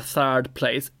Bosnia-Herzegovina got a 3rd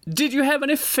place. Did you have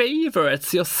any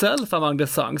favorites yourself among the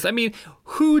songs?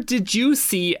 Who did you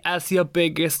see as your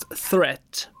biggest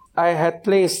threat? I had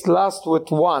placed last with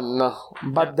 1,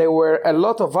 but there were a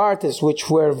lot of artists which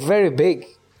were very big.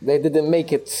 They didn't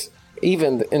make it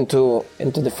even into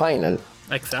the final.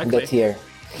 Exactly. That year.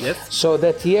 Yes. So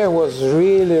that year was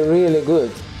really, really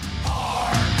good.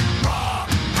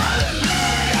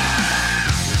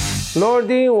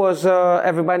 Lordi was,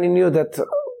 everybody knew that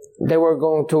they were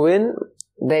going to win.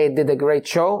 They did a great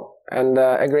show and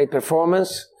a great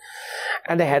performance.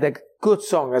 And they had a good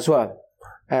song as well,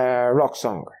 rock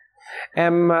song.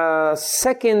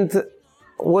 Second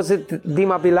Was it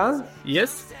Dima Bilan?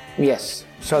 Yes? Yes.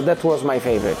 So that was my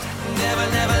favorite. Never,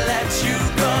 never let you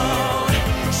go.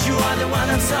 You are the one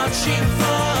I'm searching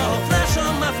for. Flesh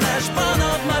on my flesh, bone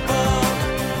of my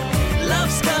bone.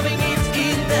 Love's coming in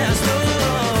their store.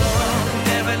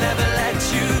 Never, never let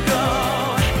you go.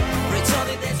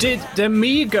 Did the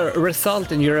meager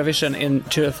result in Eurovision in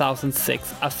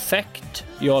 2006 affect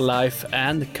your life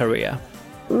and career?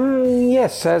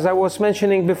 Yes, as I was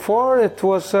mentioning before, it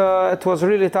was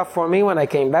really tough for me when I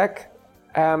came back.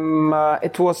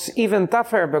 It was even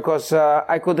tougher because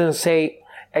I couldn't say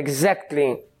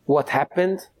exactly what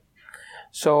happened,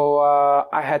 so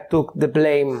I had took the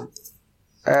blame.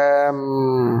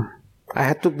 And I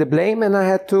had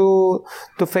to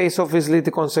face obviously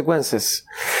the consequences.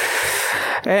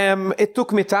 It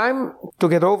took me time to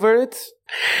get over it.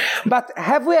 But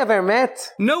have we ever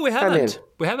met? No, we haven't. Kamil?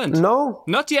 We haven't. No?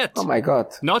 Not yet. Oh my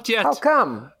God. Not yet. How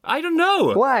come? I don't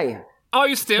know. Why? Are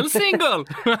you still single?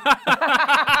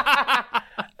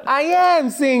 I am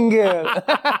single.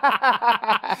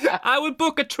 I will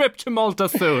book a trip to Malta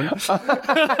soon.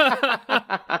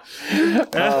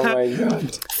 Oh my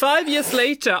God. 5 years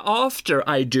later, after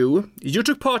I Do, you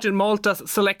took part in Malta's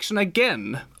selection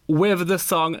again with the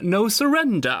song No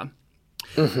Surrender.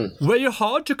 Mm-hmm. Were you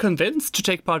hard to convince to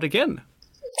take part again?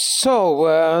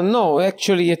 So, no,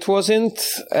 actually it wasn't,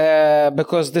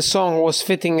 because the song was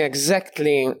fitting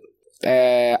exactly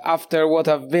after what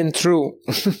I've been through.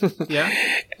 Yeah.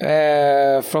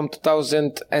 From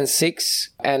 2006,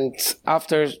 and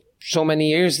after so many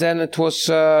years, then it was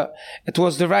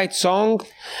the right song,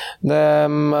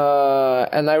 and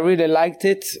I really liked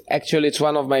it. Actually, it's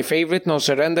one of my favorite, No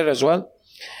Surrender as well.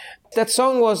 That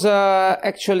song was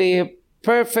actually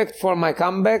perfect for my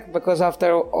comeback, because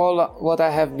after all what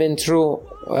I have been through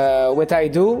with I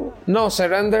Do, No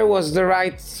Surrender was the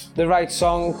right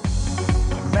song.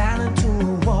 Ran into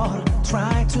a wall,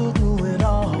 tried to do it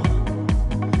all,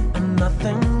 and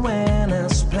nothing went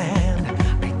as planned.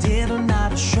 I did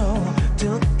another show,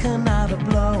 took another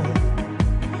blow,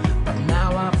 but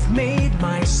now I've made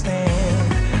my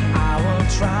stand. I will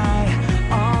try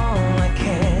all I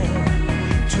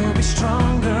can to be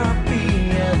stronger,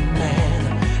 be a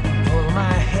man, and pull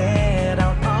my head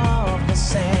out of the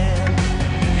sand.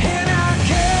 And I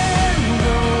can't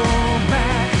go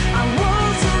back, I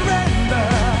won't surrender.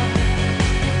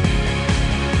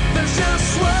 There's just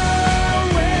one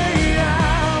way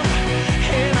out,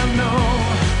 and I know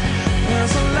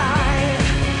there's a light.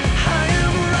 I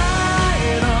am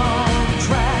right on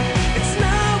track. It's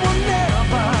now or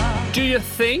never. Do you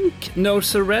think No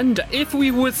Surrender, if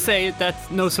we would say that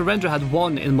No Surrender had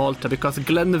won in Malta because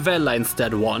Glenn Vella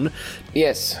instead won,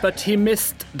 Yes. but he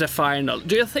missed the final,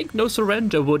 do you think No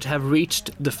Surrender would have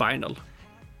reached the final?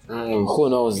 Who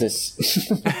knows this?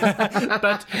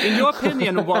 But in your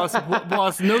opinion, was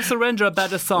No Surrender a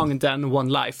better song than One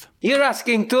Life? You're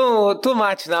asking too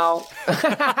much now.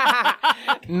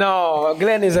 No,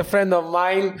 Glenn is a friend of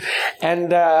mine,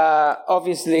 and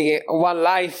obviously One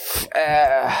Life,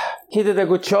 he did a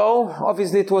good show.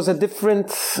 Obviously it was a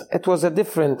different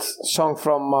song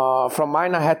from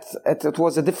mine. It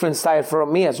was a different style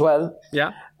from me as well.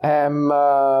 Yeah.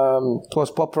 It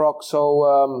was pop rock,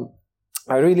 so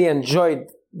I really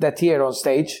enjoyed that year on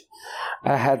stage.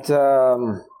 I had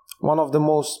one of the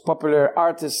most popular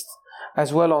artists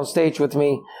as well on stage with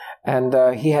me, and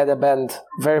he had a band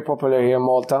very popular here in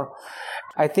Malta.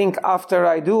 I think after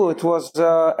I Do, it was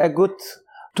a good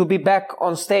to be back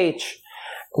on stage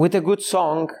with a good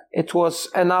song. It was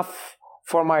enough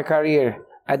for my career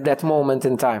at that moment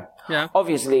in time. Yeah.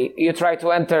 Obviously, you try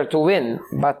to enter to win,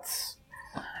 but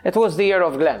it was the year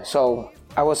of Glenn, so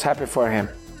I was happy for him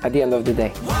at the end of the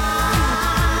day.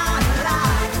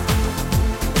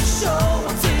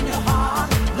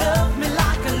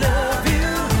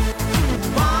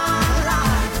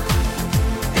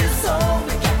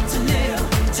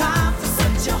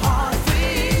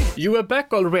 You were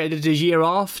back already the year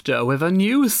after with a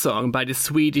new song by the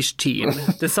Swedish team.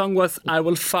 The song was I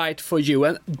Will Fight For You,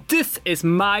 and this is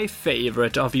my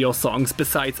favorite of your songs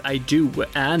besides I Do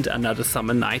and Another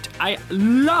Summer Night. I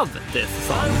love this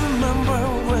song. I remember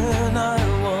when I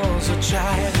was a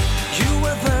child, you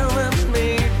were there and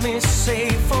made me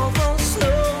safe for those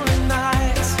lonely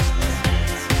nights,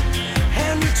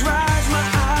 and you dried my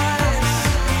eyes.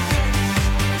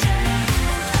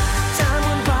 Time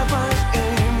went by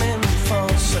aiming for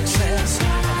success.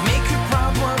 I'll make you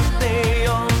proud one day,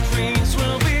 your dreams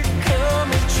will be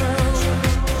coming true.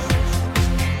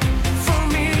 For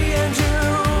me and you,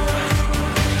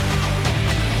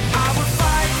 I will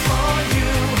fight for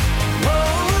you. Oh,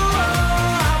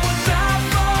 I will die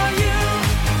for you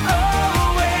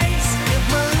always. If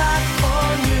my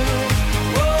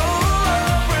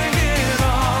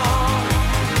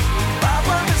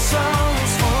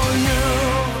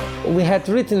had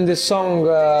written this song,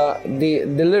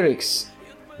 the lyrics,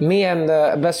 me and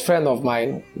a best friend of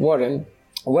mine, Warren,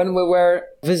 when we were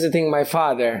visiting my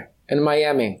father in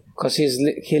Miami, because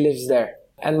he lives there.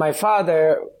 And my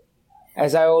father,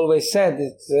 as I always said,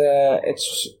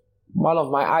 it's one of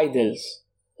my idols,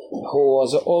 who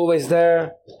was always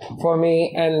there for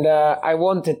me, and I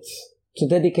wanted to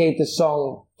dedicate the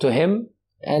song to him,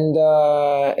 and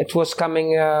it was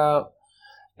coming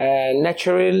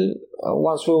natural.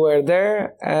 Once we were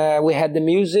there, we had the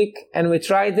music and we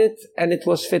tried it, and it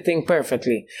was fitting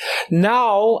perfectly.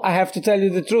 Now I have to tell you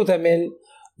the truth. I mean,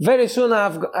 very soon I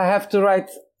have to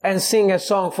write and sing a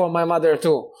song for my mother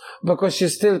too, because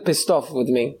she's still pissed off with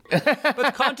me.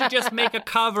 But can't you just make a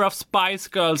cover of Spice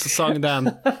Girls song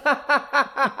then?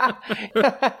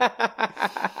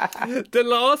 The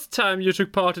last time you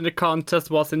took part in the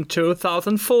contest was in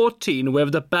 2014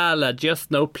 with the ballad Just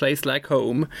No Place Like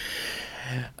Home.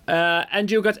 And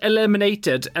you got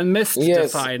eliminated and missed the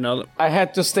final. I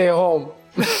had to stay home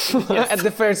at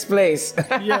the first place.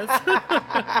 Yes.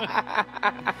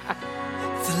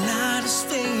 The light is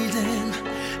fading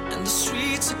and the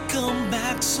streets are come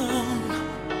back soon.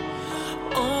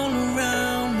 All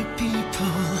around me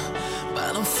people,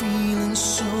 but I'm feeling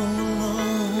so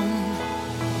alone.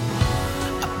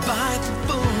 I bite the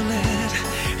bullet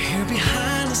here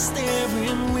behind the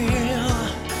steering wheel,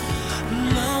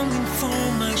 longing for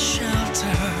my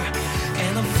shelter,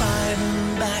 and I'm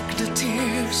fighting back the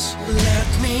tears. Let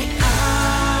me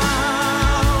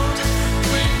out,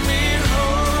 bring me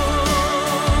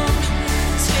home,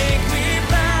 take me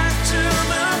back to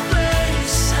the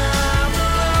place I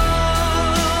belong.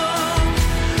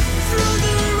 Through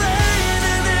the rain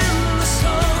and in the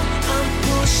storm, I'm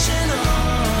pushing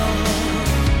on.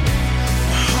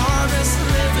 My heart is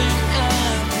living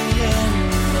at the end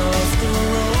of the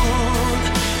road.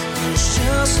 There's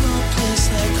just no place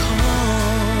like home.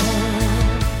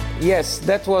 Yes,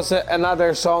 that was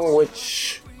another song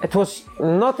which... It was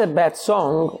not a bad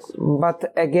song,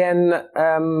 but again,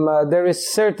 there is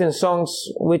certain songs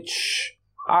which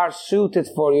are suited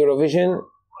for Eurovision.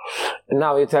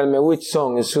 Now you tell me which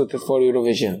song is suited for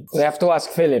Eurovision. We have to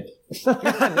ask Philip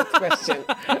that question.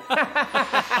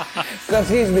 Because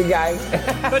he's the guy.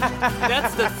 But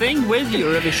that's the thing with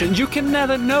Eurovision. You can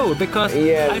never know, because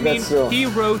Yes, I mean, that's true. he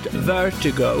wrote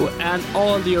Vertigo, and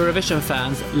all the Eurovision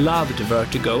fans loved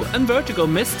Vertigo, and Vertigo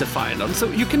missed the final, so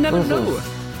you can never know.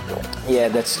 Yeah,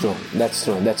 that's true. That's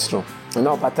true. That's true.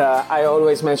 No, but I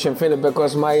always mention Philip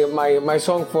because my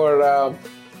song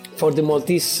for the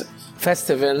Maltese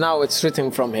Festival now it's written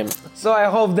from him. So I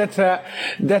hope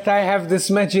that I have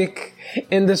this magic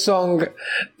in the song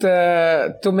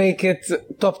to make it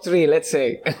top 3, let's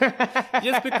say.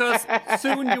 Yes, because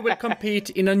soon you will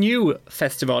compete in a new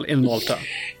festival in Malta.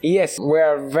 Yes, we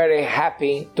are very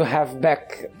happy to have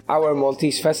back our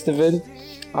Maltese Festival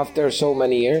after so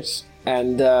many years,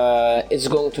 and it's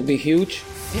going to be huge.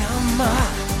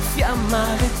 Fiamma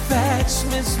det väcks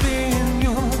med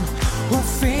spinjon och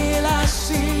fela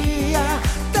sia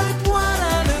dat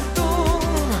guarda de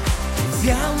dum.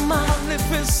 Fiamma le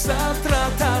fessa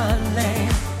tratale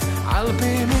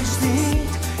albe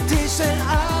mistit dise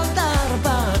al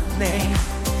darbatne.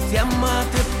 Fiamma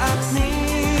det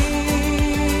atnin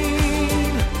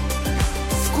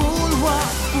Fkulwa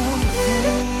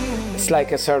It's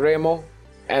like a Sanremo,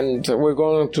 and we're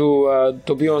going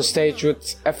to be on stage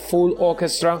with a full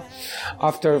orchestra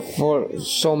for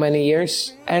so many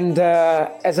years. And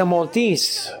as a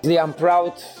Maltese, I'm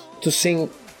proud to sing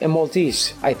a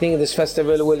Maltese. I think this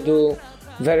festival will do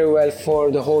very well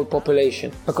for the whole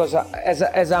population, because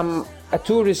as I'm a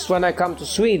tourist, when I come to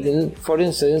Sweden, for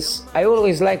instance, I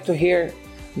always like to hear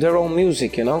their own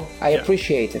music, you know. I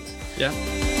appreciate it. Yeah.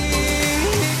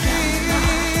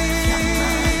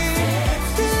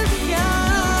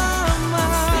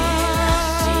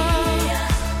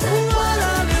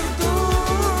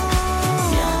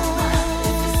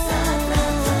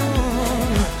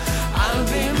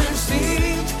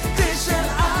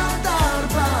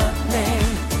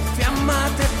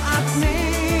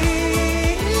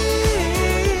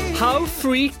 How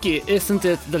freaky, isn't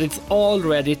it, that it's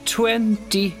already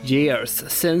 20 years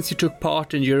since you took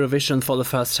part in Eurovision for the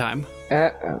first time?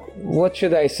 What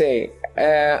should I say?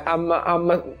 I'm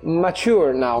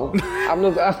mature now. I'm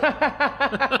not.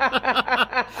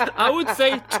 I would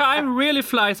say time really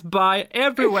flies by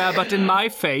everywhere but in my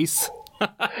face.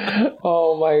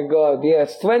 Oh my God!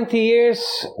 Yes, 20 years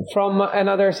from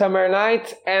Another Summer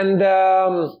Night, and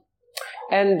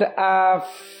I've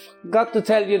got to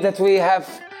tell you that we have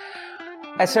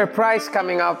a surprise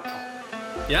coming up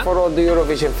Yeah? for all the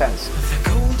Eurovision fans. The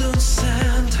golden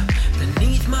sand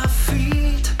beneath my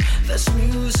feet, There's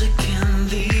music in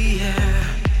the air,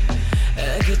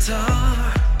 a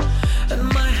guitar in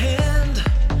my hand.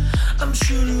 I'm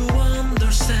sure you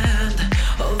understand.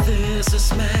 All this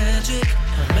is magic.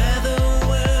 No matter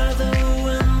where the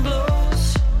wind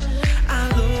blows,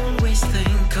 I'll always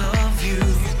think of you.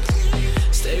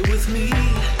 Stay with me,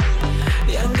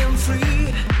 young and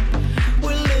free.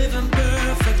 We live in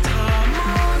perfect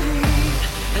harmony.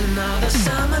 Another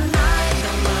summer night,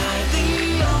 I'm by the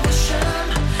ocean.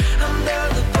 Under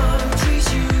the palm trees,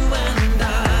 you and I,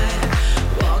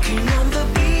 walking on the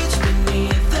beach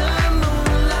beneath the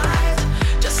moonlight,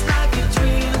 just like a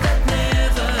dream that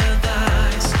never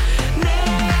dies,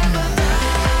 never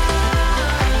dies,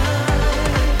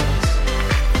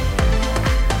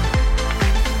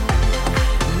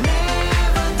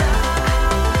 never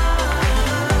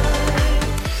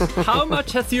dies. How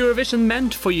much has Eurovision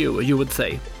meant for you, you would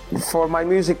say? For my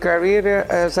music career,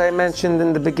 as I mentioned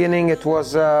in the beginning, it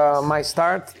was my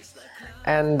start,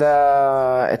 and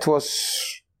it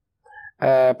was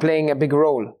playing a big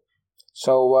role.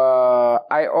 So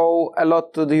I owe a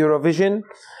lot to the Eurovision,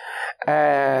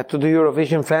 to the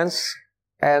Eurovision fans,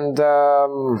 and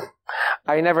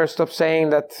I never stop saying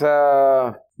that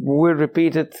we'll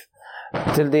repeat it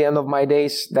till the end of my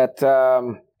days, that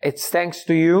it's thanks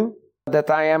to you that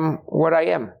I am where I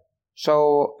am.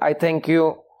 So I thank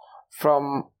you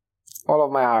from all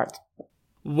of my heart.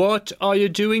 What are you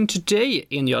doing today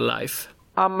in your life?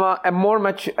 I'm a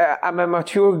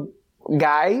mature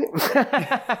guy.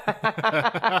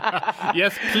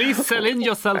 Yes, please sell in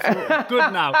yourself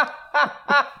good now.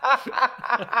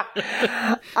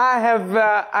 I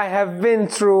have been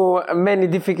through many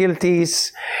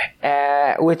difficulties,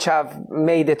 which have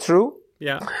made it through.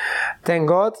 Yeah. Thank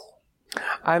God.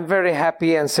 I'm very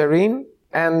happy and serene.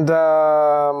 And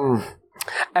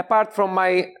apart from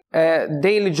my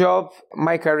daily job,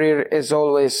 my career is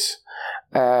always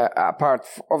apart.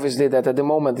 Obviously, that at the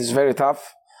moment is very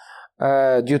tough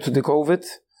due to the COVID.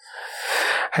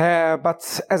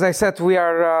 But as I said, we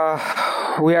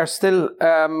are still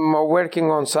working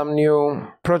on some new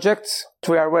projects.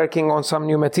 We are working on some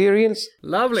new materials.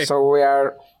 Lovely. So we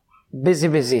are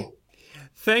busy.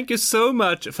 Thank you so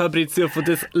much, Fabrizio, for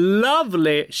this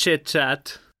lovely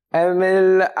chit-chat.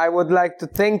 Emil, I would like to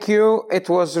thank you. It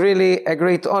was really a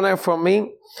great honor for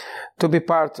me to be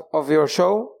part of your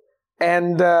show.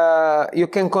 And you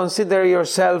can consider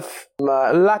yourself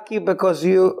lucky because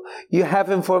you have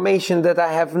information that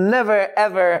I have never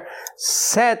ever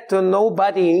said to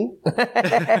nobody.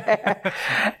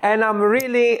 And I'm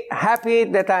really happy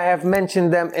that I have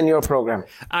mentioned them in your program.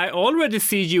 I already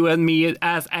see you and me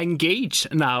as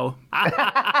engaged now.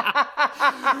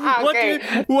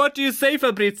 What do you say,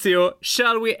 Fabrizio?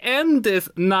 Shall we end this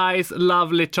nice,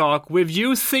 lovely talk with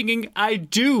you singing I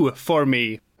Do for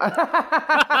me?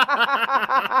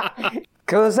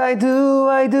 'Cause I do,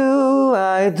 I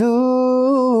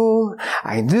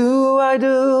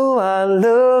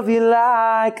love you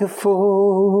like a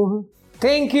fool.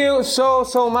 Thank you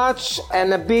so much,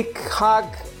 and a big hug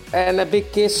and a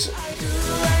big kiss. I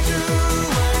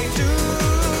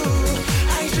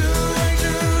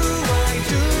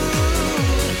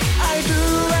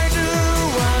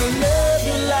love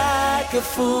you like a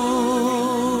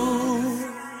fool.